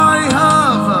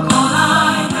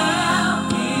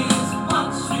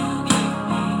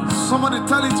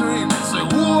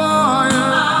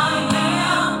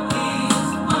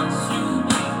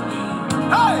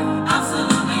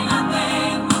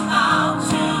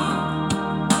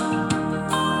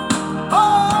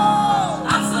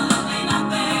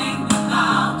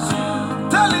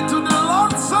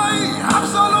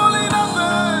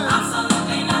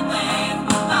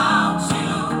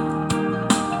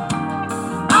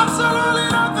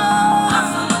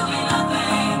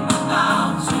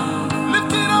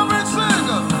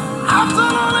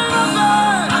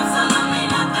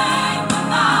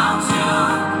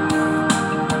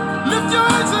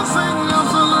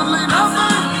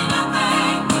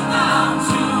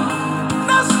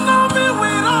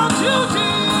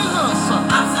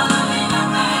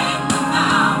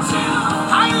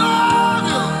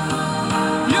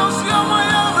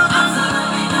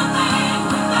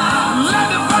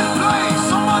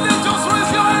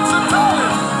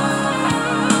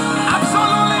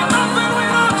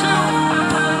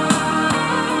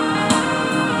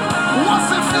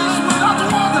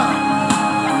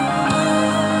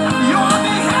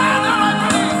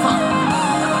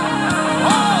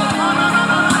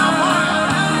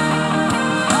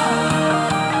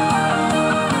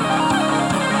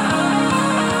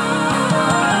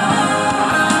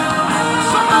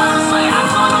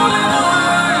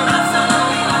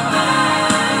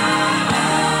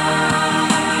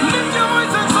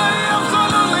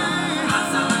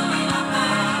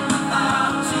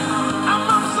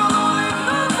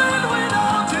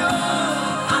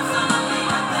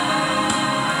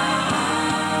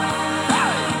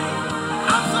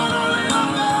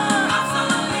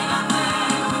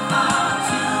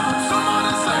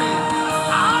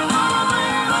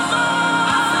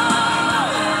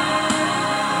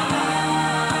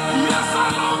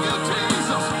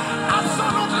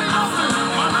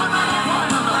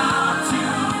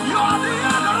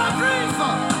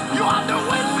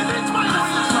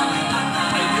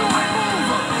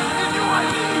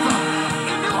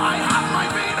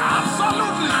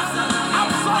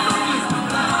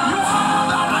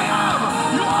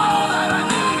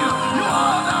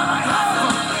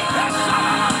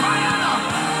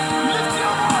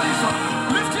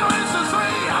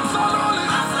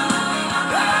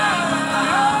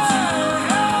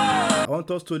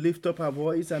Us to lift up our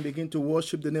voice and begin to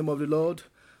worship the name of the Lord.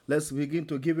 Let's begin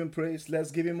to give him praise. Let's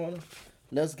give him honor.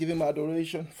 Let's give him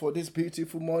adoration for this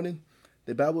beautiful morning.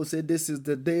 The Bible said this is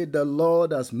the day the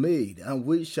Lord has made, and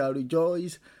we shall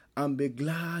rejoice and be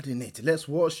glad in it. Let's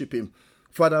worship him.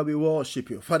 Father, we worship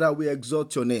you. Father, we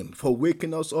exalt your name for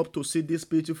waking us up to see this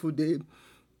beautiful day.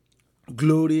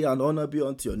 Glory and honor be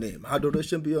unto your name.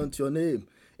 Adoration be unto your name.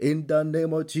 In the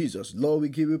name of Jesus. Lord, we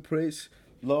give you praise.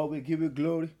 Lord, we give you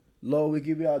glory. Lord, we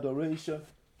give you adoration.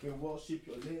 We worship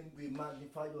your name. We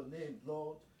magnify your name.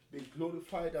 Lord, be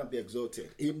glorified and be exalted.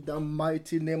 In the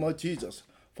mighty name of Jesus.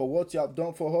 For what you have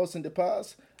done for us in the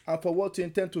past and for what you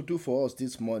intend to do for us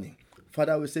this morning.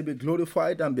 Father, we say be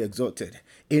glorified and be exalted.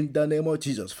 In the name of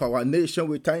Jesus. For our nation,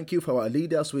 we thank you. For our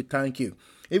leaders, we thank you.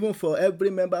 Even for every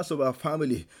members of our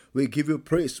family, we give you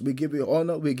praise, we give you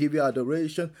honor, we give you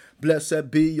adoration. Blessed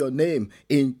be your name.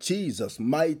 In Jesus'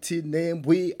 mighty name,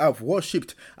 we have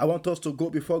worshipped. I want us to go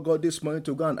before God this morning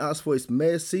to go and ask for his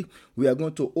mercy. We are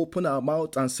going to open our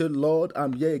mouth and say, Lord,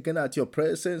 I'm here again at your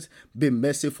presence. Be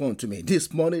merciful unto me.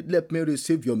 This morning, let me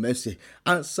receive your mercy.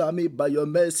 Answer me by your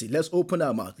mercy. Let's open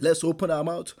our mouth. Let's open our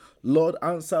mouth. Lord,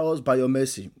 answer us by your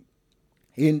mercy.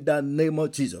 In the name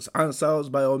of Jesus, answer us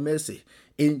by your mercy.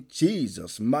 In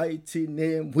Jesus' mighty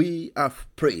name, we have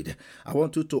prayed. I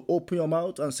want you to open your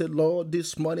mouth and say, Lord,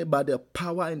 this morning, by the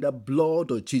power in the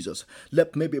blood of Jesus,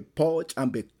 let me be purged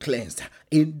and be cleansed.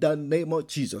 In the name of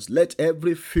Jesus, let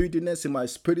every filthiness in my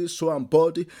spirit, soul, and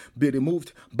body be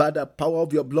removed by the power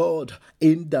of your blood.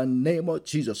 In the name of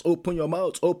Jesus, open your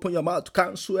mouth, open your mouth.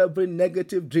 Cancel every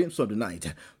negative dreams of the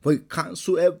night. We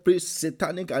cancel every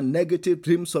satanic and negative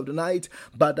dreams of the night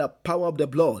by the power of the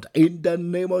blood. In the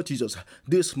name of Jesus,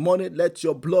 this morning, let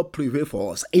your blood prevail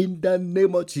for us. In the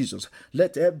name of Jesus,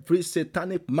 let every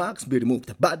satanic marks be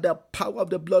removed by the power of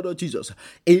the blood of Jesus.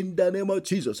 In the name of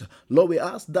Jesus, Lord, we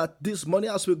ask that this morning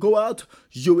as we go out,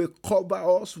 you will cover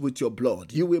us with your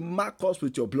blood. You will mark us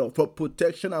with your blood for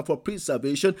protection and for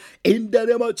preservation. In the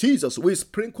name of Jesus, we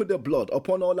sprinkle the blood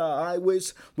upon all our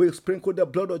highways. We sprinkle the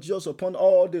blood of Jesus upon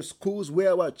all the schools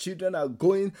where our children are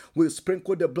going. We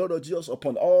sprinkle the blood of Jesus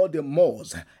upon all the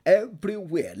malls.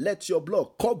 Everywhere, let your blood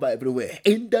cover everywhere.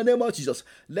 In the name of Jesus,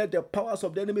 let the powers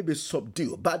of the enemy be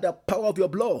subdued by the power of your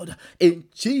blood. In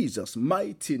Jesus'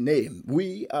 mighty name,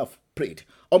 we have prayed.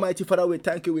 Almighty Father, we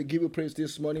thank you. We give you praise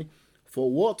this morning for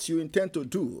what you intend to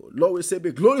do. Lord, we say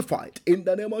be glorified in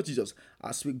the name of Jesus.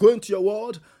 As we go into your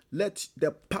word, let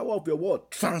the power of your word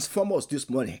transform us this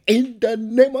morning. In the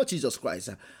name of Jesus Christ,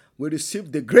 we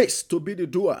receive the grace to be the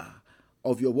doer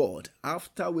of your word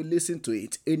after we listen to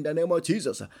it. In the name of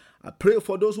Jesus, I pray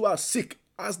for those who are sick,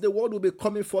 as the word will be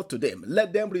coming forth to them.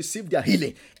 Let them receive their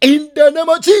healing. In the name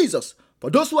of Jesus, For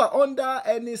those who are under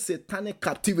any satanic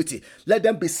captivity, let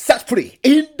them be set free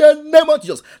in the name of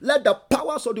Jesus. Let the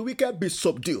powers of the wicked be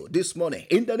subdued this morning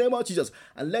in the name of Jesus.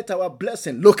 And let our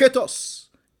blessing locate us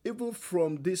even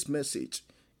from this message.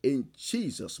 In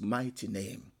Jesus' mighty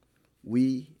name,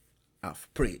 we have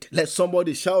prayed. Let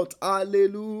somebody shout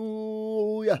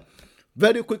hallelujah.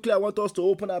 Very quickly, I want us to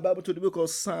open our Bible to the book of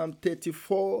Psalm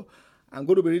 34. I'm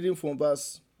going to be reading from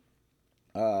verse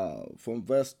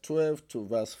 12 to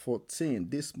verse 14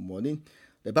 this morning.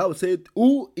 The Bible said,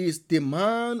 who is the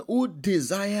man who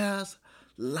desires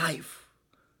life?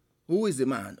 Who is the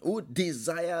man who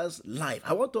desires life?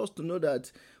 I want us to know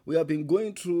that we have been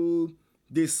going through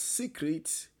the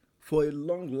secret for a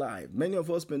long life. Many of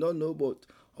us may not know, but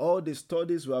all the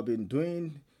studies we have been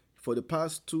doing for the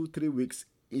past 2-3 weeks,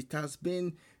 it has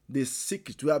been the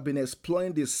secret. We have been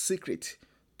exploring the secret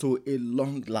to a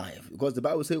long life, because the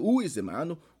Bible says, who is the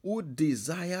man who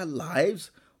desires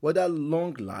lives, whether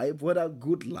long life, whether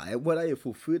good life, whether a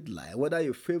fulfilled life, whether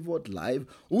a favored life?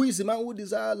 Who is the man who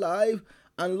desires life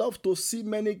and loves to see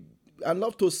many and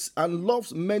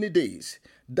loves many days,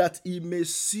 that he may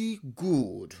see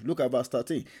good? Look at verse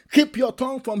 13. Keep your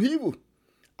tongue from evil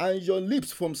and your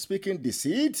lips from speaking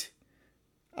deceit.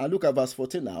 And look at verse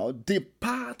 14 now.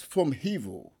 Depart from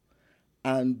evil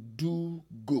and do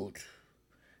good.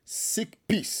 Seek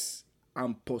peace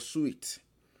and pursue it.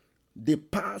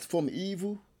 Depart from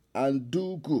evil and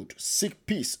do good. Seek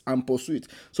peace and pursue it.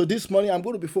 So this morning I'm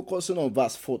going to be focusing on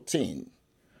verse 14.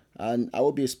 And I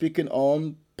will be speaking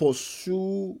on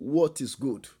pursue what is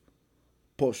good.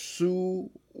 Pursue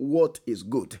what is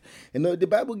good. You know, the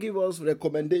Bible gives us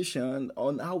recommendation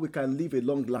on how we can live a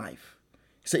long life.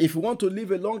 So if you want to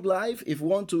live a long life, if you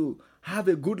want to have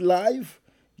a good life,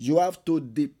 you have to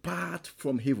depart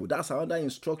from evil. That's another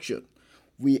instruction.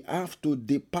 We have to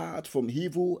depart from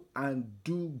evil and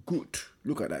do good.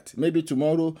 Look at that. Maybe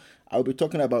tomorrow I'll be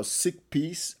talking about seek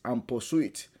peace and pursue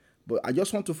it. But I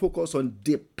just want to focus on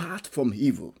depart from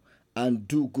evil and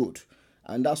do good.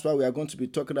 And that's why we are going to be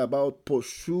talking about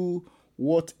pursue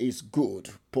what is good.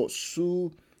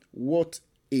 Pursue what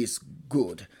is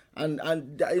good. And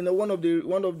you know, one of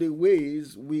the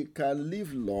ways we can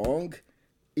live long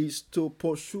is to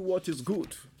pursue what is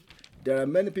good. There are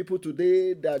many people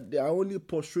today that they are only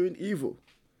pursuing evil.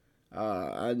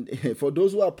 And for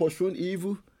those who are pursuing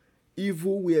evil,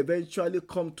 evil will eventually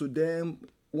come to them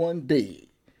one day.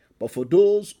 But for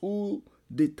those who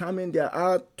determine their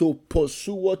heart to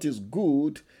pursue what is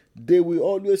good, they will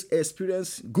always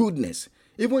experience goodness.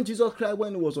 Even Jesus Christ,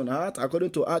 when he was on earth,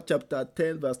 according to Acts chapter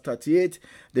 10, verse 38,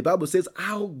 the Bible says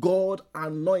how God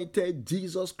anointed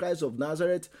Jesus Christ of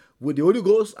Nazareth with the Holy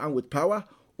Ghost and with power,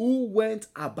 who went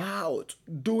about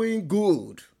doing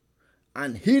good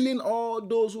and healing all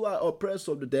those who are oppressed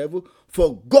of the devil,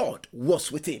 for God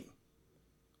was with him.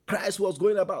 Christ was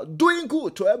going about doing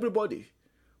good to everybody.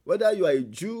 Whether you are a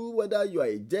Jew, whether you are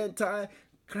a Gentile,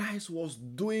 Christ was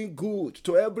doing good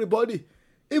to everybody.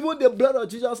 Even the blood of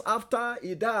Jesus, after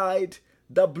he died,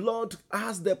 the blood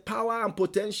has the power and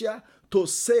potential to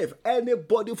save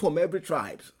anybody from every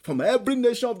tribe, from every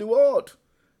nation of the world.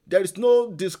 There is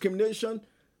no discrimination.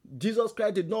 Jesus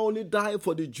Christ did not only die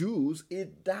for the Jews, he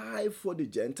died for the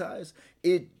Gentiles.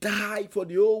 He died for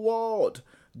the whole world.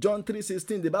 John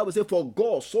 3:16, the Bible says, for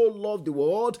God so loved the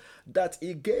world that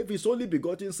he gave his only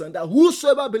begotten Son, that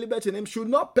whosoever believeth in him should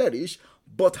not perish,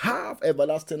 but have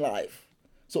everlasting life.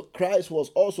 So Christ was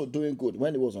also doing good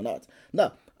when he was on earth.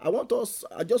 Now, I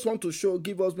just want to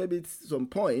give us maybe some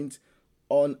points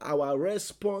on our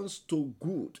response to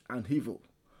good and evil.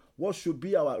 What should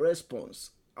be our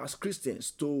response as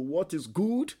Christians to what is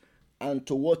good and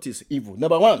to what is evil?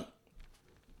 Number one,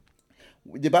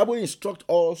 the Bible instructs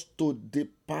us to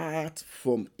depart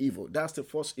from evil. That's the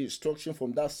first instruction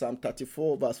from that Psalm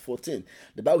 34 verse 14.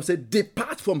 The Bible said,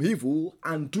 depart from evil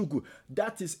and do good.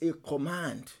 That is a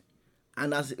command.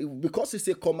 And because it's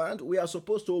a command, we are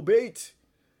supposed to obey it.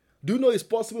 Do you know it's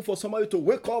possible for somebody to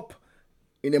wake up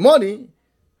in the morning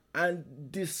and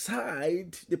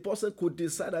the person could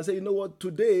decide and say, you know what,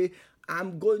 today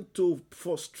I'm going to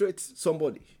frustrate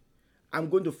somebody. I'm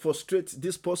going to frustrate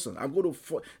this person.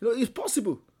 It's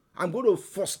possible. I'm going to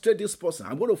frustrate this person.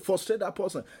 I'm going to frustrate that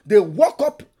person. They woke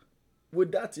up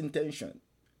with that intention.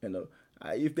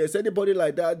 If there's anybody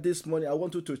like that this morning, I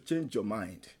want you to change your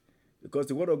mind. Because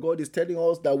the word of God is telling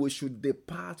us that we should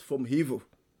depart from evil.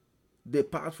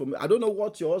 Depart from. I don't know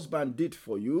what your husband did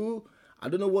for you. I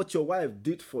don't know what your wife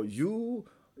did for you.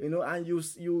 And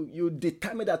you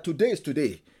determine that today is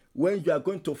today when you are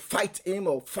going to fight him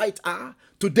or fight her.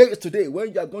 Today is today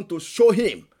when you are going to show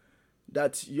him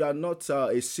that you are not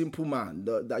a simple man,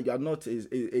 that you are not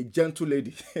a gentle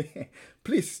lady,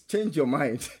 please change your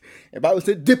mind. The Bible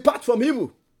says, depart from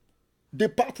evil.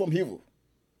 Depart from evil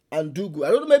and do good.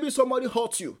 I don't know, maybe somebody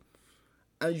hurt you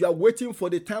and you are waiting for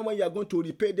the time when you are going to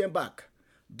repay them back.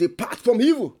 Depart from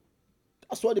evil.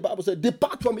 That's what the Bible says.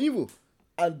 Depart from evil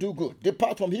and do good.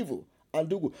 Depart from evil and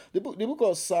do good. The book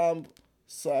of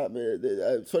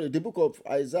the book of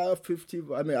Isaiah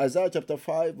Isaiah chapter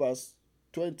 5 verse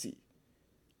 20.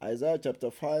 Isaiah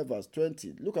chapter 5 verse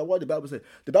 20. Look at what the Bible says.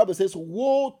 The Bible says,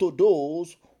 woe to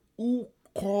those who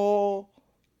call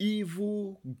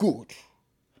evil good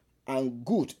and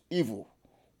good evil,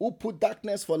 who put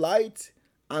darkness for light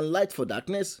and light for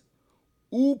darkness,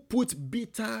 who put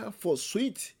bitter for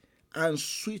sweet and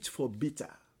sweet for bitter.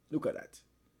 Look at that.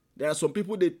 There are some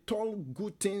people, they turn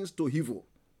good things to evil.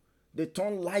 They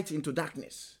turn light into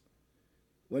darkness.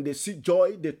 When they see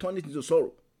joy, they turn it into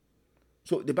sorrow.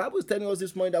 So the Bible is telling us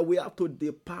this morning that we have to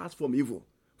depart from evil.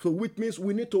 So which means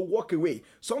we need to walk away.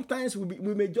 Sometimes we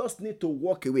may just need to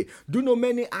walk away. Do you know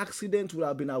many accidents would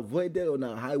have been avoided on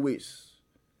our highways,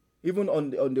 even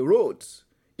on the roads,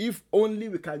 if only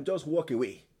we can just walk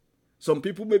away. Some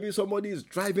people, maybe somebody is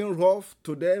driving rough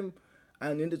to them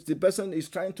and the person is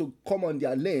trying to come on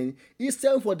their lane.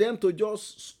 Instead for them to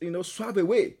just, swerve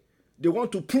away, they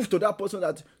want to prove to that person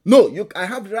that, no, I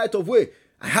have the right of way.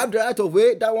 I have the right of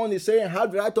way. That one is saying I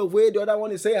have the right of way. The other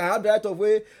one is saying I have the right of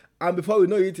way. And before we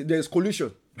know it, there's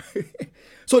collision.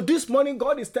 So this morning,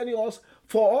 God is telling us,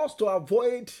 for us to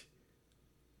avoid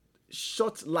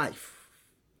short life,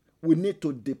 we need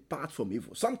to depart from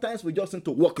evil. Sometimes we just need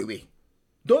to walk away.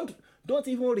 Don't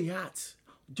even react.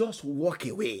 Just walk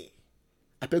away.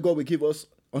 I pray God will give us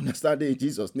understanding in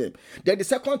Jesus' name. Then the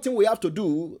second thing we have to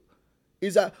do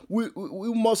is that we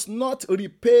must not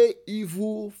repay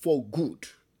evil for good.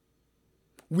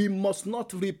 We must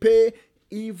not repay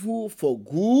evil for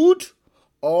good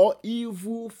or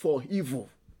evil for evil.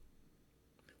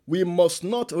 We must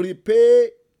not repay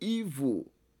evil.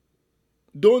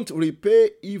 Don't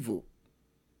repay evil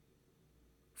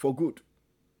for good.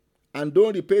 And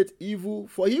don't repay evil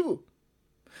for evil.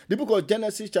 The book of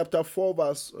Genesis chapter 44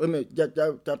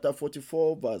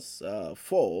 verse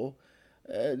 4.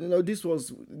 This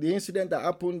was the incident that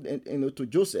happened to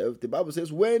Joseph. The Bible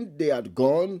says, when they had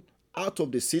gone out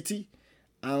of the city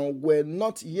and were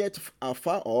not yet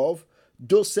afar off,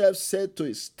 Joseph said to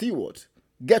his steward,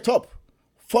 get up,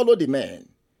 follow the men.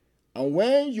 And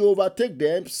when you overtake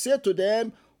them, say to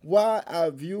them, why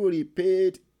have you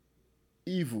repaid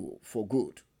evil for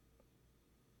good?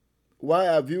 Why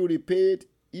have you repaid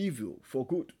evil for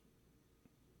good?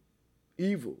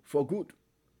 Evil for good.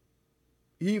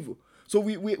 Evil. So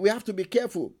we have to be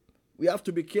careful. We have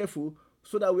to be careful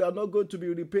so that we are not going to be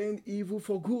repaying evil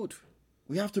for good.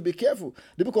 We have to be careful.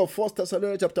 The book of 1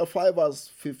 Thessalonians chapter 5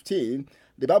 verse 15,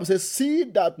 the Bible says, see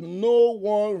that no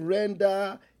one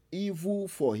render evil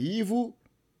for evil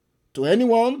to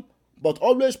anyone, but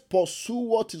always pursue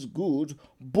what is good,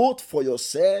 both for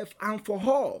yourself and for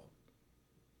all.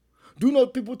 Do you know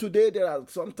people today, there are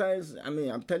sometimes,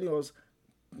 I'm telling us,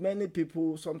 many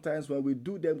people, sometimes when we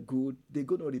do them good, they're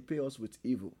going to repay us with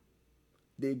evil.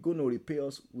 They're going to repay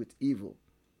us with evil.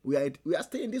 We are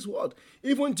still in this world.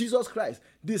 Even Jesus Christ,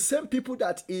 the same people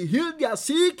that he healed their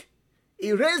sick,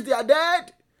 he raised their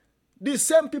dead, the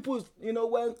same people,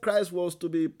 when Christ was to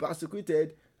be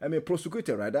prosecuted,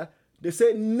 they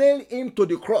say, nail him to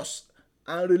the cross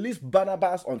and release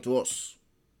Barnabas unto us.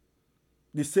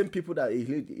 The same people that he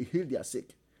healed their sick,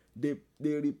 they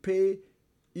repay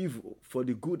evil for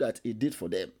the good that he did for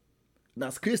them. And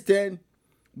as Christians,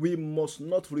 we must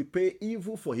not repay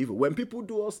evil for evil. When people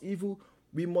do us evil,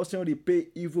 we mustn't repay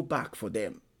evil back for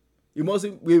them.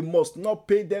 We must not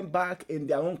pay them back in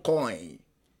their own coin.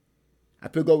 I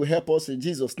pray God will help us in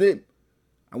Jesus' name.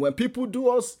 And when people do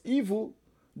us evil,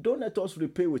 don't let us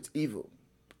repay with evil.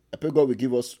 I pray God will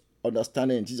give us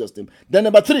understanding in Jesus' name. Then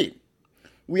number 3,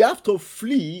 we have to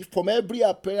flee from every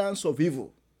appearance of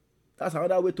evil. That's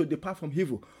another way to depart from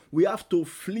evil. We have to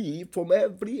flee from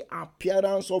every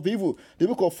appearance of evil. The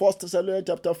book of 1 Thessalonians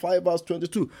chapter 5 verse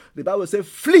 22. The Bible says,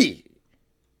 flee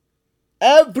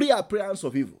every appearance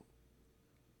of evil.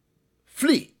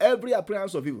 Flee every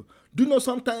appearance of evil. Do you know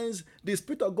sometimes the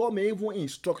Spirit of God may even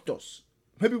instruct us.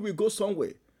 Maybe we go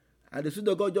somewhere and the Spirit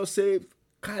of God just say,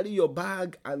 carry your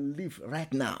bag and leave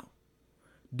right now.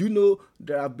 Do you know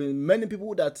there have been many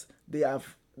people that they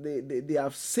have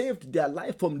saved their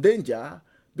life from danger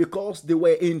because they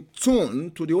were in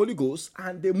tune to the Holy Ghost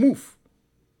and they move.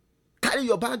 Carry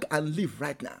your bag and leave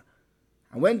right now.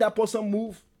 And when that person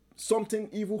moved, something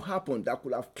evil happened that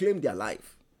could have claimed their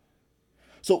life.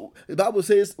 So the Bible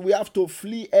says we have to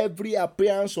flee every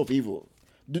appearance of evil.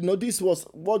 Do you know this was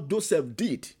what Joseph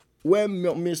did when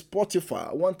Miss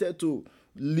Potiphar wanted to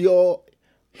lure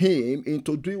him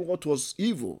into doing what was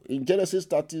evil? In Genesis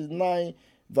 39,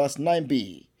 verse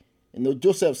 9b,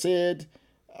 Joseph said,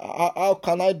 how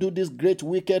can I do this great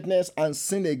wickedness and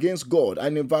sin against God?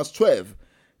 And in verse 12,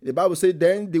 the Bible said,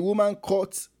 then the woman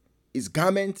caught his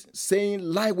garment, saying,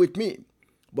 lie with me.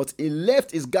 But he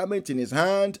left his garment in his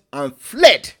hand and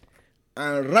fled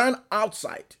and ran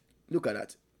outside. Look at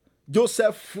that.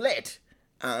 Joseph fled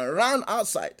and ran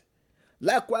outside.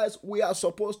 Likewise, we are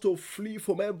supposed to flee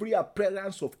from every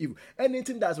appearance of evil.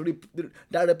 Anything that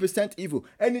represents evil,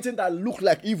 anything that looks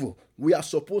like evil, we are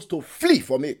supposed to flee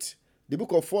from it. The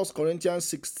book of 1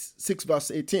 Corinthians 6 verse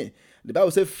 18, the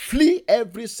Bible says, flee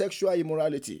every sexual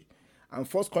immorality. And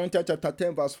 1 Corinthians chapter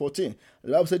 10 verse 14,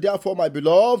 the Bible says, therefore, my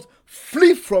beloved,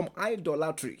 flee from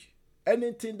idolatry.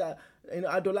 Anything that,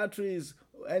 idolatry is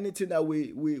anything that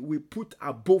we put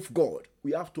above God.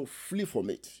 We have to flee from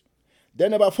it.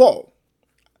 Then number 4,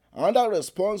 another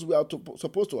response we are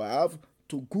supposed to have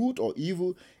to good or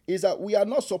evil is that we are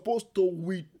not supposed to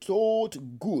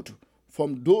withhold good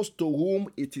from those to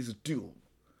whom it is due.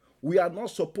 We are not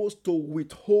supposed to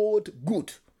withhold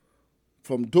good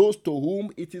from those to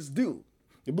whom it is due.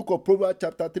 The book of Proverbs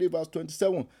chapter 3 verse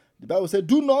 27, the Bible says,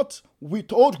 do not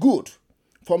withhold good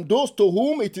from those to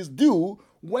whom it is due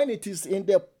when it is in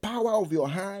the power of your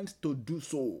hand to do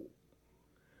so.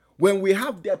 When we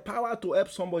have the power to help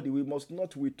somebody, we must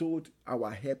not withhold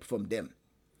our help from them.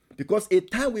 Because a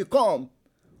time will come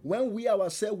when we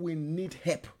ourselves will need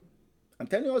help. I'm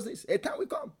telling you this, a time will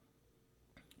come.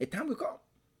 A time will come.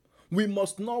 We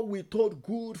must not withhold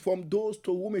good from those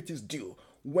to whom it is due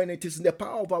when it is in the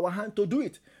power of our hand to do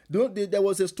it. There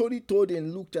was a story told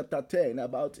in Luke chapter 10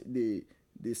 about the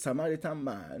Samaritan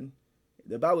man.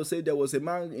 The Bible said there was a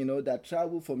man, that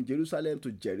traveled from Jerusalem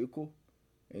to Jericho.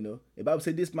 The Bible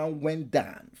said this man went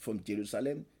down from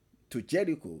Jerusalem to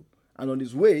Jericho, and on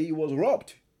his way he was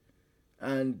robbed.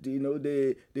 And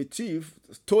the thief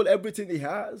stole everything he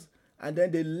has, and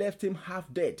then they left him half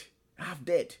dead.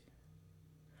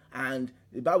 And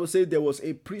the Bible says there was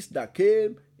a priest that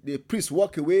came. The priest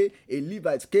walked away. A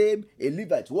Levite came. A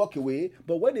Levite walked away.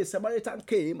 But when the Samaritan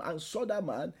came and saw that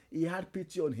man, he had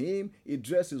pity on him. He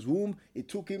dressed his wound. He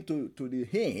took him to the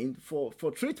inn for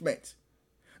treatment.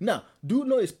 Now, do you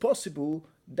know it's possible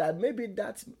that maybe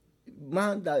that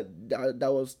man that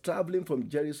was traveling from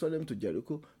Jerusalem to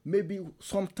Jericho, maybe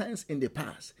sometimes in the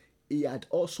past, he had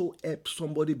also helped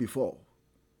somebody before.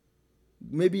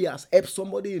 Maybe he has helped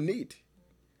somebody in need.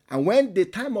 And when the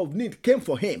time of need came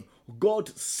for him, God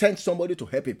sent somebody to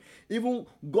help him. Even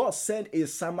God sent a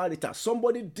Samaritan,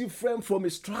 somebody different from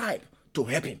his tribe, to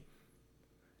help him.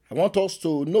 I want us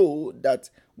to know that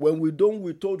when we don't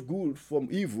withhold good from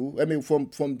evil,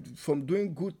 from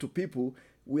doing good to people,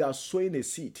 we are sowing a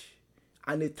seed.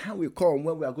 And a time will come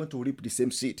when we are going to reap the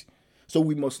same seed. So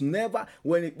we must never,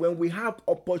 when we have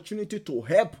opportunity to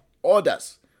help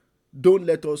others, don't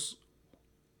let us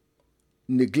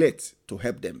neglect to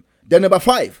help them. Then number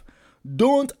 5,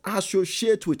 don't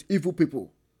associate with evil people.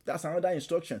 That's another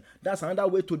instruction. That's another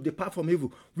way to depart from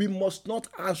evil. We must not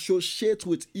associate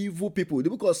with evil people. The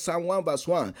book of Psalm 1 verse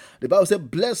 1, the Bible says,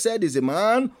 blessed is a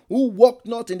man who walk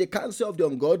not in the counsel of the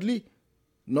ungodly,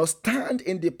 nor stand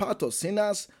in the path of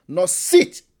sinners, nor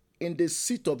sit in the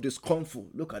seat of the scornful.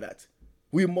 Look at that.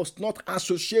 We must not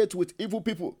associate with evil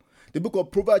people. The book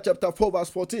of Proverbs chapter 4 verse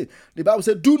 14, the Bible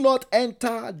says, do not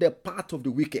enter the path of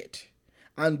the wicked,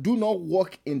 and do not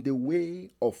walk in the way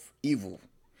of evil.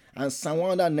 And Psalm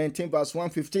 119 verse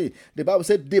 115, the Bible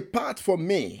said, depart from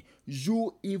me,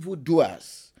 you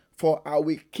evildoers, for I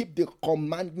will keep the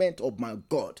commandment of my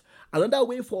God. Another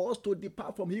way for us to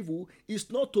depart from evil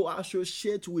is not to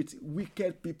associate with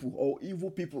wicked people or evil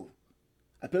people.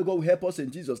 I pray God will help us in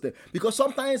Jesus' name. Because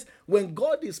sometimes when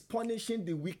God is punishing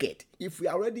the wicked, if we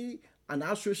are already an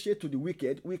associate to the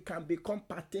wicked, we can become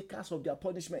partakers of their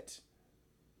punishment.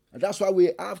 And that's why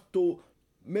we have to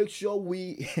make sure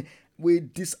we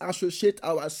disassociate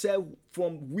ourselves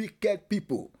from wicked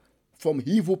people, from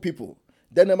evil people.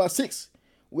 Then number 6,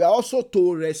 we are also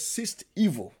to resist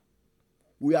evil.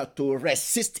 We are to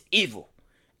resist evil.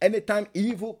 Anytime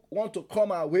evil wants to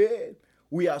come our way,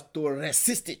 we are to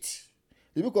resist it.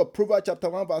 The book of Proverbs chapter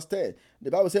 1 verse 10,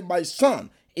 the Bible says, my son,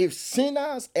 if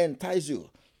sinners entice you,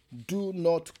 do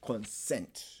not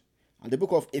consent. And the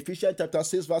book of Ephesians chapter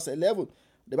 6 verse 11,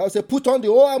 the Bible says, put on the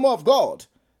whole armor of God,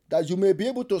 that you may be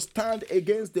able to stand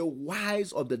against the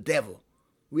wiles of the devil.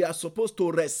 We are supposed to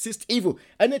resist evil.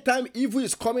 Anytime evil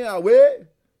is coming our way,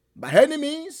 by any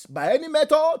means, by any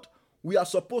method, We are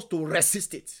supposed to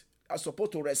resist it. We are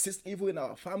supposed to resist evil in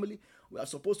our family. We are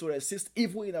supposed to resist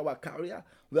evil in our career.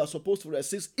 We are supposed to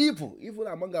resist evil, even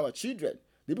among our children.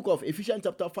 The book of Ephesians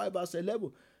chapter 5 verse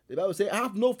 11. The Bible says,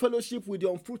 have no fellowship with the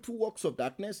unfruitful works of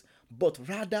darkness, but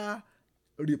rather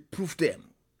reprove them,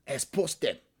 expose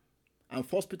them. And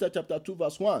 1 Peter chapter 2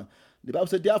 verse 1. The Bible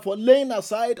says, therefore, laying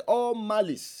aside all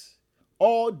malice,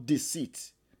 all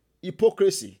deceit,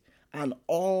 hypocrisy, and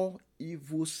all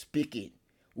evil speaking.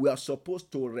 We are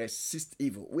supposed to resist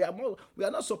evil. We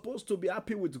are not supposed to be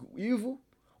happy with evil.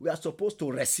 We are supposed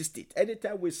to resist it.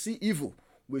 Anytime we see evil,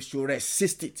 we should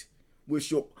resist it. We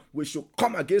should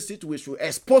come against it. We should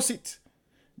expose it.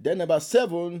 Then number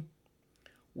 7,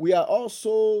 we are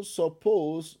also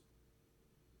supposed.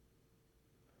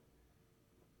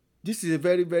 This is a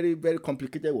very, very, very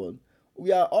complicated one.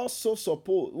 We are also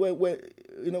supposed.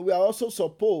 We are also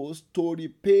supposed to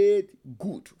repay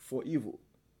good for evil.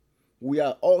 We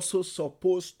are also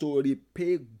supposed to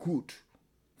repay good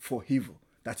for evil.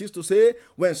 That is to say,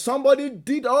 when somebody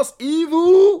did us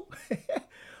evil,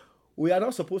 we are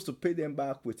not supposed to pay them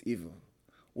back with evil.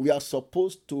 We are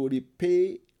supposed to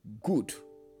repay good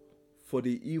for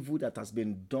the evil that has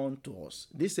been done to us.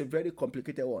 This is a very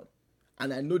complicated one.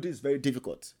 And I know this is very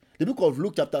difficult. The book of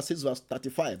Luke chapter 6 verse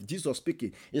 35, Jesus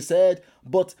speaking, he said,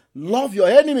 but love your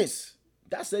enemies.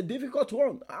 That's a difficult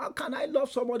one. How can I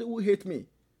love somebody who hates me?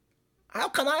 How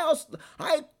can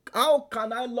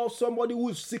I love somebody who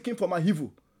is seeking for my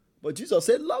evil? But Jesus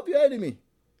said, love your enemy.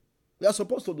 We are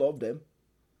supposed to love them.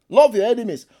 Love your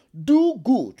enemies. Do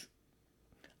good.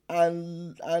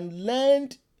 And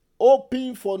lend,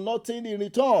 hoping for nothing in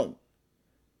return.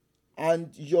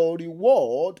 And your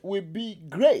reward will be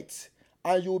great.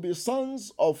 And you will be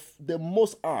sons of the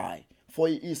Most High. For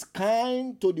he is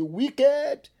kind to the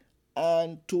wicked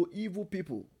and to evil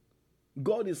people.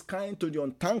 God is kind to the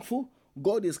unthankful.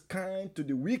 God is kind to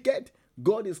the wicked.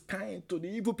 God is kind to the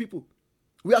evil people.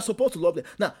 We are supposed to love them.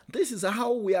 Now, this is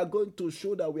how we are going to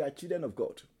show that we are children of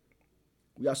God.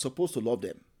 We are supposed to love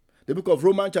them. The book of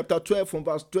Romans chapter 12 from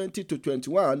verse 20 to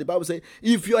 21, the Bible says,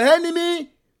 if your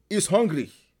enemy is hungry,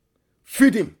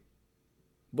 feed him.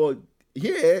 But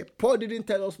here, Paul didn't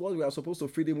tell us what we are supposed to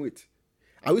feed him with.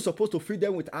 Are we supposed to feed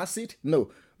them with acid? No.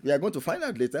 We are going to find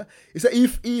out later. He said,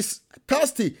 if he's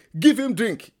thirsty, give him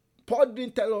drink. Paul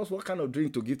didn't tell us what kind of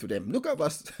drink to give to them. Look at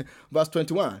verse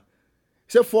 21.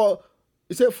 He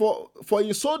said, for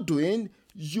in so doing,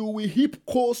 you will heap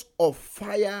coals of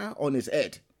fire on his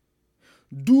head.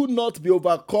 Do not be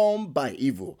overcome by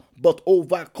evil, but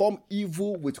overcome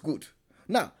evil with good.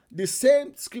 Now, the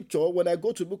same scripture, when I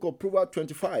go to the book of Proverbs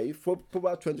 25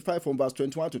 from verse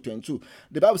 21 to 22,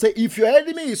 the Bible says, if your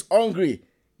enemy is hungry,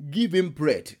 give him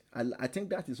bread. And I think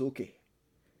that is okay.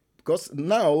 Because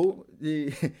now,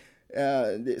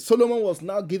 Solomon was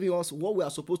now giving us what we are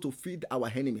supposed to feed our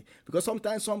enemy. Because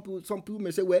sometimes some people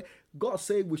may say, well, God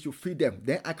said we should feed them.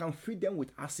 Then I can feed them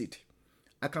with acid.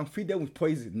 I can feed them with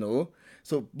poison. No.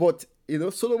 But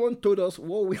Solomon told us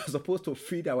what we are supposed to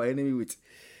feed our enemy with.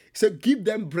 He said, give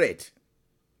them bread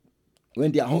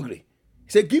when they are hungry.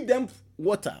 He said, give them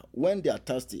water when they are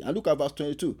thirsty. And look at verse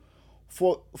 22.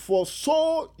 For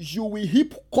so you will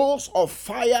heap coals of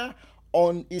fire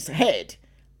on his head,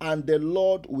 and the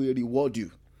Lord will reward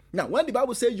you. Now, when the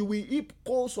Bible says you will heap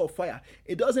coals of fire,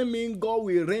 it doesn't mean God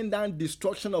will rain down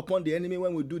destruction upon the enemy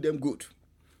when we do them good.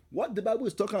 What the Bible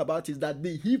is talking about is that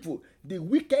the evil, the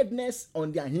wickedness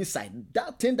on their inside,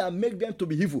 that thing that makes them to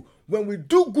be evil, when we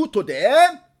do good to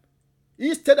them,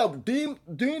 instead of doing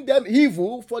them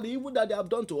evil for the evil that they have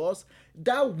done to us,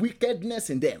 that wickedness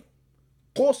in them,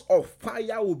 coals of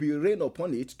fire will be rained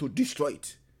upon it to destroy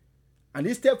it. And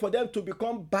instead for them to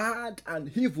become bad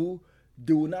and evil,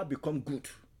 they will now become good.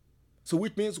 So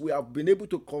which means we have been able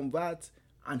to convert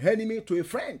an enemy to a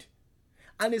friend.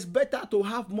 And it's better to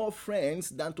have more friends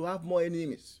than to have more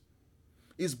enemies.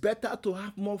 It's better to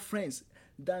have more friends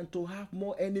than to have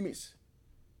more enemies.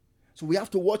 So we have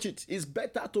to watch it. It's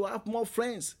better to have more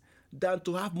friends than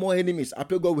to have more enemies. I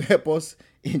pray God will help us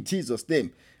in Jesus'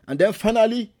 name. And then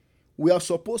finally, we are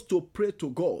supposed to pray to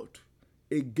God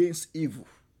against evil.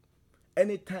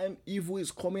 Anytime evil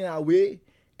is coming our way,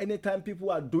 anytime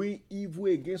people are doing evil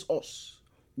against us,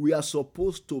 we are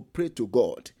supposed to pray to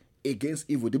God against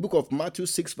evil. The book of Matthew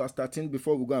 6 verse 13,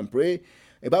 before we go and pray,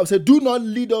 the Bible says, do not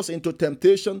lead us into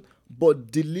temptation,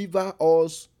 but deliver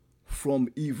us from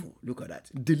evil. Look at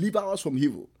that. Deliver us from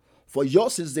evil. For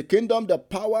yours is the kingdom, the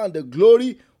power, and the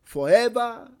glory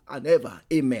forever and ever.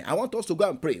 Amen. I want us to go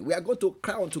and pray. We are going to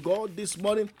cry unto God this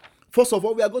morning. First of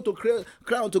all, we are going to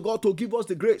cry unto God to give us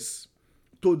the grace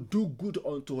to do good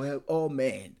unto all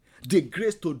men. The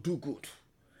grace to do good.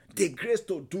 The grace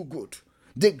to do good.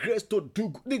 The grace to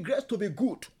do, the grace to be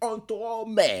good unto all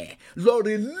men. Lord,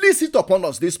 release it upon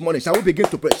us this morning. Shall we begin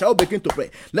to pray? Shall we begin to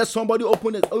pray? Let somebody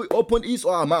open his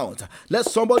or her mouth. Let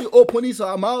somebody open his or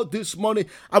her mouth this morning.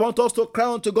 I want us to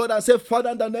cry unto God and say, Father,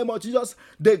 in the name of Jesus,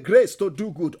 the grace to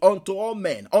do good unto all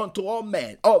men, unto all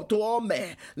men, unto all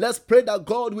men. Let's pray that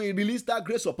God will release that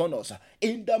grace upon us.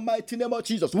 In the mighty name of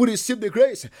Jesus, we receive the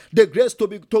grace to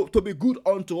be good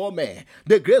unto all men,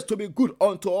 the grace to be good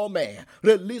unto all men.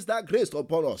 Release that grace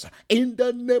upon us in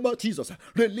the name of Jesus.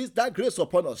 Release that grace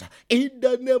upon us in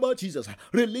the name of Jesus.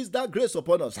 Release that grace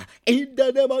upon us in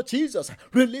the name of Jesus.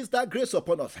 Release that grace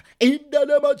upon us in the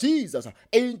name of Jesus.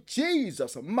 In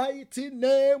Jesus' mighty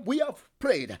name, we have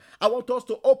prayed. I want us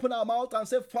to open our mouth and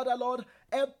say, Father Lord,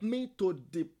 help me to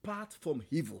depart from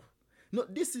evil. No,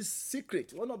 this is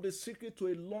secret. One of the secrets to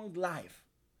a long life.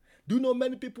 Do you know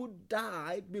many people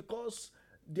died because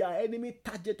their enemy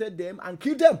targeted them and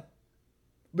killed them?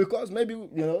 Because maybe,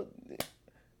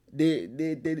 they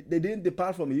didn't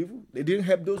depart from evil. They didn't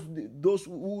help those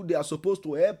who they are supposed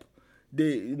to help.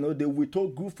 They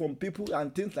withhold good from people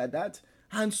and things like that.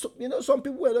 And so, some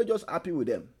people were not just happy with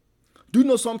them. Do you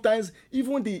know sometimes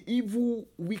even the evil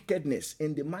wickedness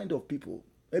in the mind of people,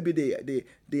 maybe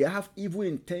they have evil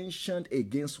intention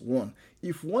against one.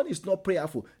 If one is not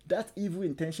prayerful, that evil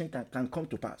intention can come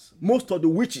to pass. Most of the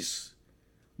witches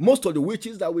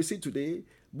that we see today,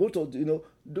 most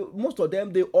of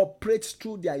them, they operate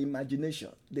through their imagination.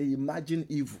 They imagine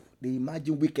evil. They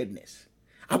imagine wickedness.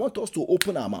 I want us to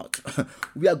open our mouth.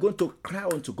 We are going to cry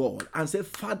unto God and say,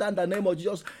 Father, in the name of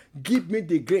Jesus, give me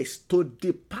the grace to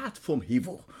depart from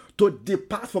evil, to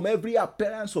depart from every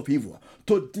appearance of evil,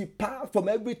 to depart from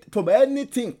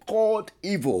anything called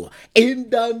evil. In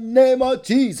the name of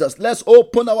Jesus, let's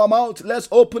open our mouth. Let's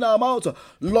open our mouth.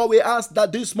 Lord, we ask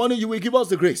that this morning you will give us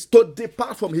the grace to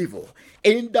depart from evil.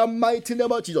 In the mighty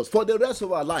name of Jesus, for the rest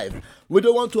of our life, we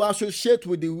don't want to associate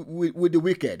with the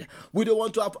wicked. We don't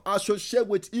want to associate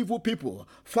with evil people.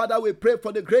 Father, we pray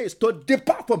for the grace to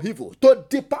depart from evil, to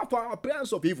depart from our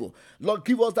appearance of evil. Lord,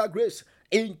 give us that grace.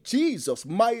 In Jesus'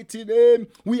 mighty name,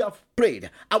 we have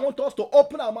prayed. I want us to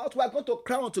open our mouth. We are going to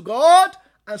cry unto God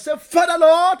and say, Father,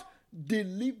 Lord,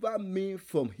 deliver me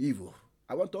from evil.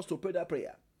 I want us to pray that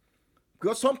prayer.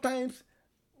 Because sometimes,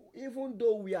 even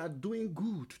though we are doing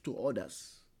good to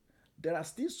others, there are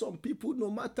still some people, no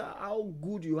matter how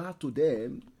good you are to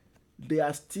them, they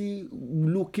are still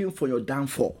looking for your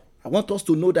downfall. I want us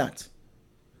to know that.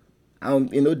 And,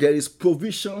 there is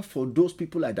provision for those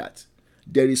people like that.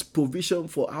 There is provision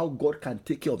for how God can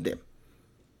take care of them.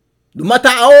 No matter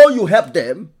how you help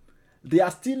them, they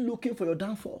are still looking for your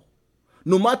downfall.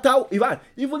 No matter,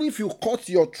 even if you cut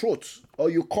your throat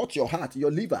or you cut your heart, your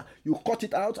liver, you cut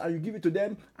it out and you give it to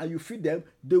them and you feed them,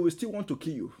 they will still want to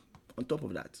kill you. On top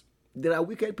of that, there are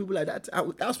wicked people like that.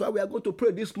 That's why we are going to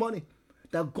pray this morning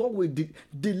that God will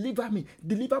deliver me,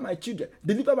 deliver my children,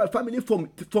 deliver my family from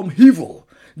evil.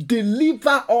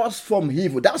 Deliver us from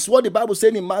evil. That's what the Bible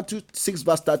says in Matthew 6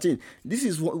 verse 13. This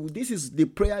is the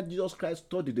prayer Jesus Christ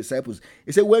taught the disciples.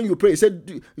 He said, when you pray, he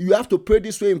said, you have to pray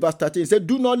this way in verse 13. He said,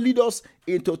 do not lead us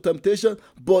into temptation,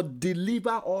 but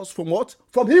deliver us from what?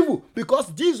 From evil. Because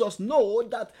Jesus knows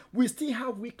that we still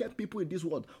have wicked people in this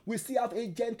world. We still have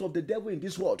agents of the devil in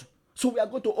this world. So we are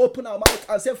going to open our mouth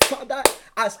and say, Father,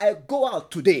 as I go out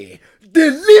today,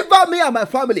 deliver me and my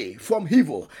family from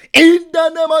evil. In the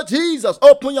name of Jesus,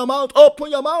 open your mouth, open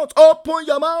your mouth, open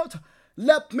your mouth.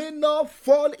 Let me not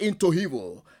fall into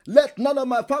evil. Let none of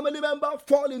my family members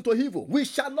fall into evil. We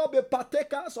shall not be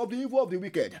partakers of the evil of the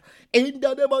wicked. In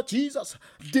the name of Jesus,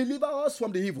 deliver us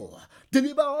from the evil.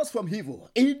 Deliver us from evil.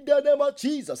 In the name of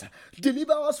Jesus,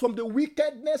 deliver us from the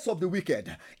wickedness of the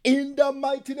wicked. In the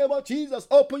mighty name of Jesus,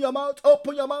 open your mouth,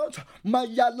 open your mouth.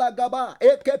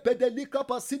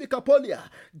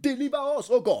 Deliver us,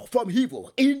 oh God, from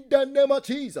evil. In the name of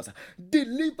Jesus,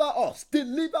 deliver us.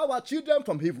 Deliver our children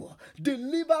from evil.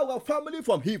 Deliver our family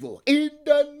from evil. In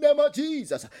the name of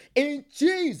Jesus. In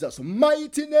Jesus'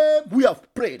 mighty name, we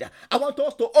have prayed. I want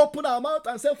us to open our mouth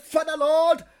and say, Father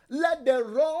Lord, let the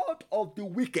rod of the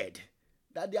wicked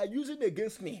that they are using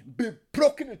against me be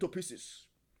broken into pieces.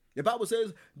 The Bible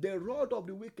says the rod of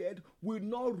the wicked will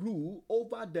not rule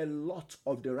over the lot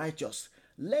of the righteous.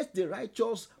 Let the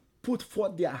righteous put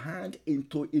forth their hand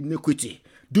into iniquity.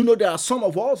 Do you know there are some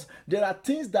of us, there are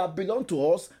things that belong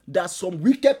to us that some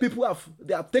wicked people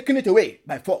have taken it away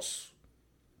by force.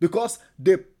 Because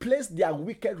they place their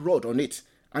wicked rod on it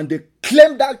and they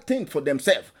claim that thing for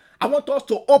themselves. I want us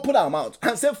to open our mouth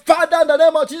and say, Father, in the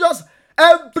name of Jesus,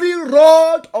 every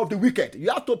rod of the wicked.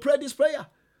 You have to pray this prayer.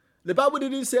 The Bible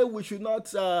didn't say we should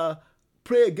not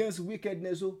pray against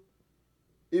wickedness.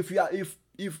 If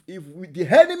the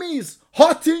enemy is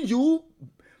hurting you,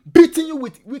 beating you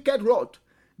with wicked rod,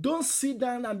 don't sit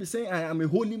down and be saying, I am a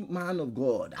holy man of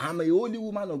God. I am a holy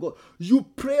woman of God. You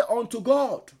pray unto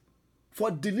God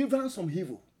for deliverance from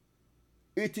evil.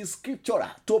 It is scriptural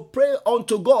to pray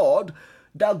unto God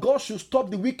that God should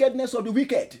stop the wickedness of the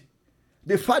wicked.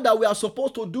 The fact that we are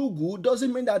supposed to do good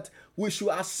doesn't mean that we should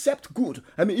accept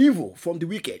evil from the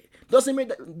wicked. Doesn't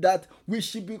mean that we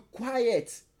should be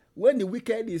quiet when the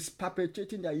wicked is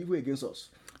perpetrating their evil against us.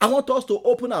 I want us to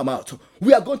open our mouth.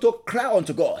 We are going to cry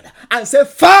unto God and say,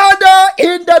 Father,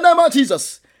 in the name of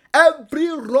Jesus,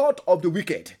 every rod of the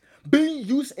wicked being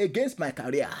used against my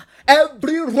career,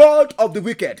 every rod of the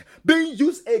wicked being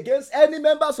used against any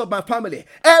members of my family,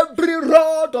 every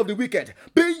rod of the wicked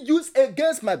being used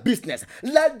against my business,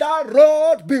 let that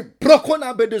rod be broken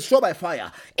and be destroyed by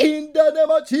fire. In the name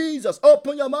of Jesus,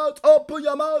 open your mouth, open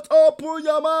your mouth, open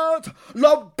your mouth.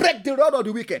 Lord, break the rod of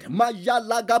the wicked. Maya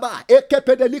lagaba,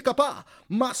 ekepedelikapa,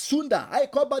 masunda,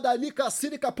 aikobadalika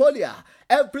sirikapolia.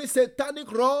 Every satanic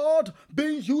rod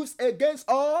being used against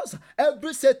us,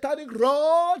 every satanic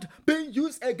rod being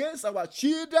used against our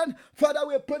children, Father,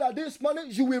 we pray that this morning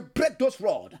you will break those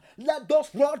rods. Let those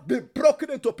rods be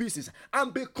broken into pieces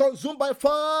and be consumed by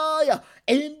fire.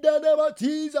 In the name of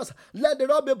Jesus, let the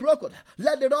rod be broken.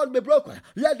 Let the rod be broken.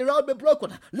 Let the rod be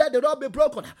broken. Let the rod be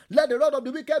broken. Let the rod of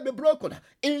the wicked be broken.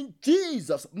 In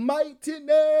Jesus' mighty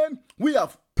name, we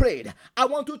have prayed. I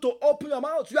want you to open your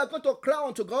mouth. You are going to cry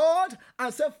unto God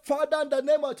and say, Father, in the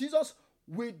name of Jesus,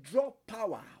 withdraw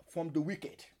power from the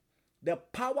wicked. The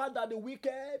power that the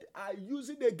wicked are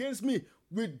using against me,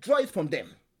 withdraw it from them.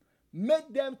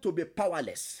 Make them to be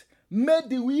powerless. Make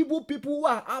the evil people who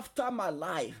are after my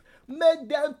life, make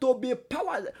them to be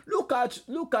powerless.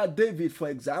 Look at David, for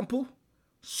example.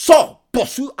 Saul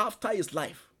pursued after his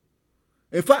life.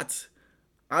 In fact,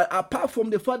 apart from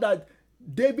the fact that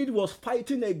David was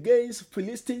fighting against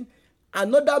Philistine,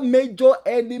 another major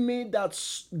enemy that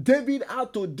David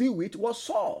had to deal with was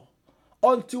Saul.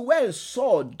 Until when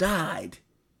Saul died,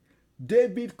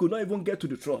 David could not even get to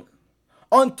the throne.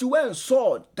 Until when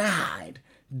Saul died,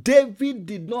 David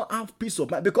did not have peace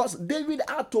of mind because David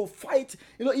had to fight.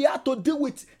 He had to deal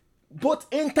with both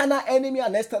internal enemy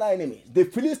and external enemies. The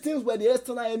Philistines were the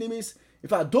external enemies. In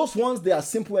fact, those ones, they are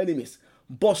simple enemies.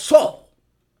 But Saul,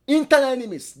 internal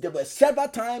enemies. There were several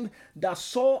times that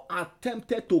Saul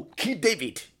attempted to kill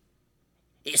David.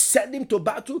 He sent him to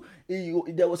battle.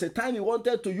 There was a time he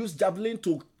wanted to use javelin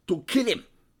to kill him.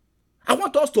 I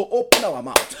want us to open our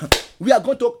mouth. We are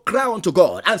going to cry unto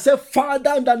God and say,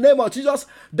 Father, in the name of Jesus,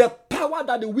 the power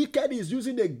that the wicked is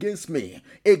using against me,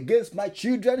 against my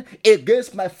children,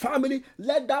 against my family,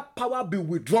 let that power be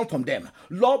withdrawn from them.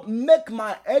 Lord, make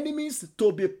my enemies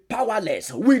to be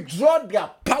powerless. Withdraw their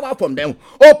power from them.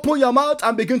 Open your mouth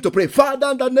and begin to pray.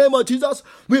 Father, in the name of Jesus,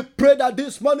 we pray that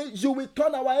this morning you will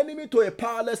turn our enemy to a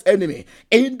powerless enemy.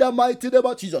 In the mighty name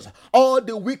of Jesus, all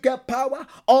the wicked power,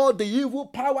 all the evil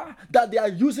power that they are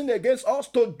using against us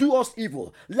to do us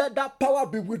evil, let that power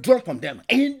be withdrawn from them.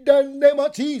 In the name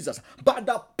of Jesus, by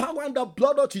the power and the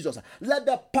blood of Jesus, let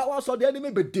the powers of the enemy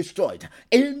be destroyed.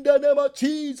 In the name of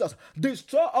Jesus,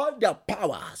 destroy all their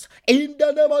powers. In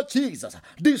the name of Jesus,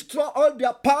 destroy all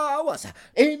their powers.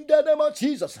 In the name of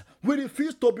Jesus, we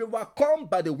refuse to be overcome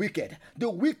by the wicked. The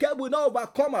wicked will not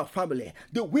overcome our family.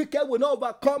 The wicked will not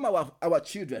overcome our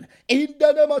children. In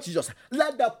the name of Jesus,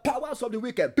 let the powers of the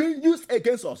wicked be used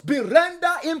against us be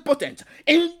rendered impotent.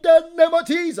 In the name of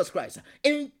Jesus Christ.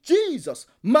 In Jesus'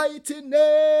 mighty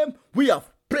name, we have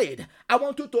prayed. I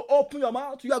want you to open your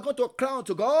mouth. You are going to cry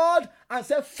unto God and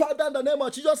say, Father, in the name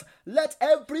of Jesus, let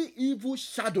every evil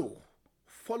shadow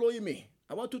following me.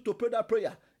 I want you to pray that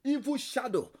prayer. Evil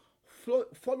shadow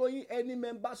following any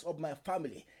members of my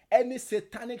family, any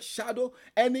satanic shadow,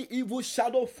 any evil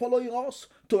shadow following us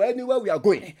to anywhere we are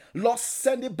going, Lord,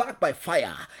 send it back by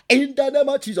fire. In the name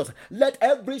of Jesus, let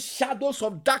every shadows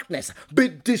of darkness be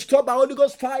destroyed by Holy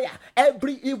Ghost fire.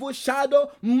 Every evil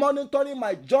shadow monitoring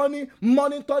my journey,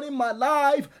 monitoring my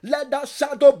life, let that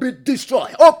shadow be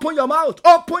destroyed. Open your mouth,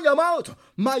 open your mouth.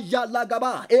 Maya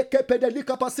lagaba,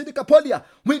 ekepedelika pasidika polia.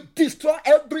 We destroy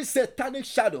every satanic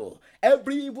shadow,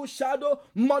 every evil shadow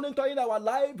monitoring our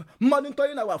life,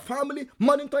 monitoring our family,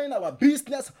 monitoring our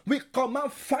business. We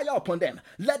command fire upon them.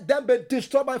 Let them be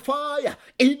destroyed by fire.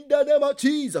 In the name of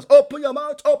Jesus. Open your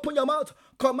mouth, open your mouth.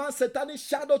 Command satanic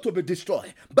shadow to be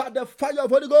destroyed by the fire of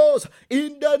Holy Ghost.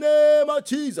 In the name of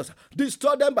Jesus.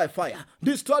 Destroy them by fire.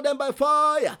 Destroy them by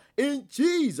fire. In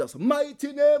Jesus'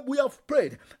 mighty name we have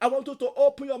prayed. I want you to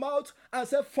open your mouth and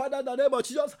say, Father, in the name of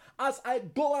Jesus, as I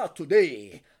go out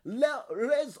today,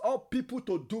 Raise up people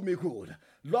to do me good.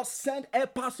 Lord, send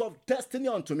helpers of destiny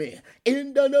unto me.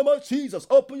 In the name of Jesus,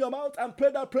 open your mouth and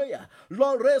pray that prayer.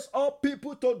 Lord, raise up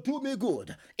people to do me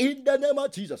good. In the name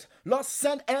of Jesus, Lord,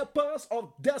 send helpers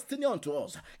of destiny unto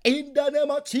us. In the name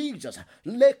of Jesus,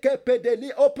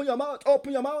 open your mouth,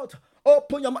 open your mouth.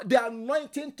 Open your mouth. The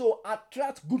anointing to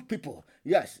attract good people.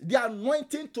 Yes, the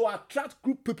anointing to attract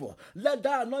good people. Let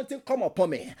that anointing come upon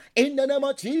me. In the name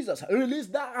of Jesus, release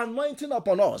that anointing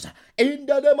upon us. In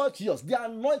the name of Jesus, the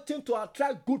anointing to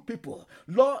attract good people.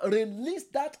 Lord, release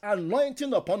that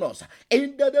anointing upon us.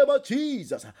 In the name of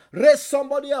Jesus, raise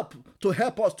somebody up to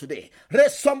help us today.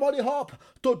 Raise somebody up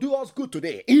to do us good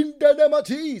today. In the name of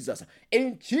Jesus,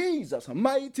 in Jesus'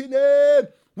 mighty name,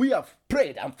 we have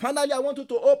prayed. And finally, I want you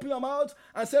to open your mouth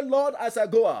and say, Lord, as I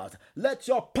go out, let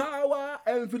your power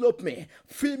envelop me.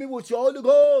 Fill me with your Holy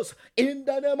Ghost. In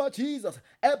the name of Jesus,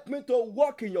 help me to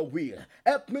walk in your will.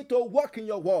 Help me to walk in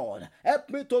your word. Help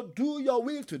me to do your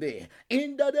will today.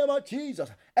 In the name of Jesus,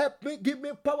 help me, give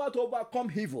me power to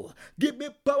overcome evil. Give me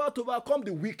power to overcome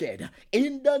the wicked.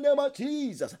 In the name of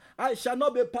Jesus, I shall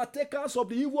not be partakers of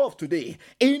the evil of today.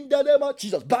 In the name of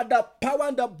Jesus, by the power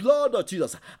and the blood of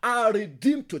Jesus, I are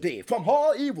redeemed today from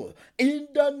all evil. In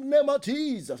the name of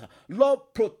Jesus, Lord,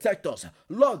 protect us.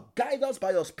 Lord, guide us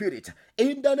by your Spirit.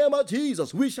 In the name of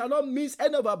Jesus, we shall not miss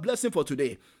any of our blessing for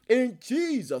today. In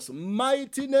Jesus'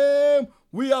 mighty name,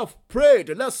 we have prayed.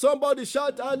 Let somebody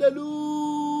shout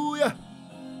hallelujah.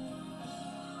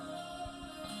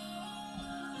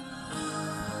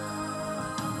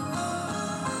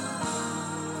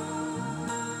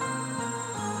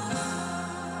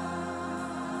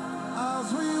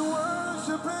 As we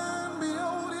worship and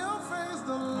behold your face,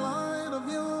 the light of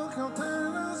your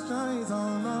countenance shines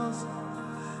on us,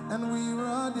 and we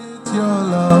radiate your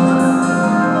love.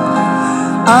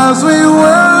 As we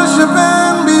worship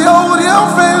and behold your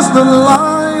face, the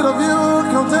light of your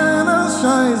countenance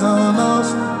shines on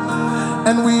us,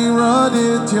 and we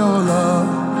radiate your love.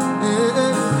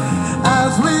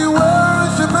 As we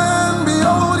worship and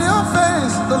behold your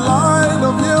face, the light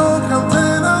of your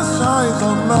countenance shines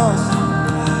on us,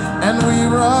 and we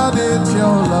radiate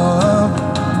your love.